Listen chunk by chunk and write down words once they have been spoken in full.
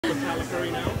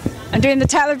Currie now? I'm doing the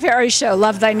Tyler Perry show,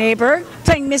 Love Thy Neighbor,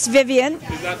 playing Miss Vivian.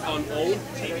 Is that on old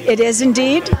TV? It is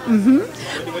indeed. When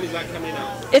is that coming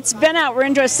out? It's been out. We're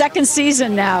into a second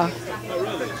season now. Oh,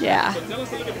 really? Yeah. So tell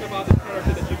us a little bit about the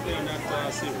character that you play in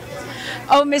that series.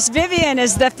 Oh, Miss Vivian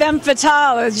is the femme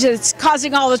fatale. It's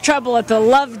causing all the trouble at the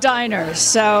Love Diner.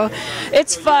 So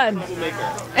it's fun.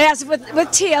 Yes, with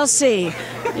TLC.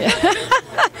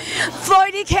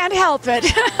 Floydie can't help it.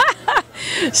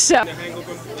 So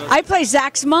I play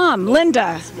Zach's mom,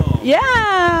 Linda.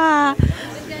 Yeah.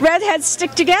 Redheads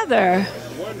stick together.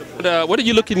 What are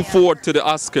you looking forward to the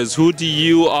Oscars? Who do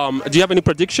you have any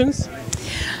predictions?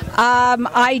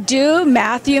 I do.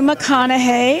 Matthew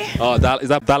McConaughey. Oh, is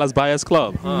that Dallas Buyers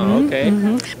Club? Oh, okay.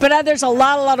 But there's a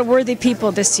lot of worthy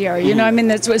people this year. You know, I mean,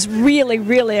 it was really,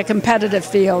 really a competitive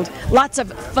field. Lots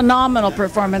of phenomenal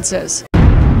performances.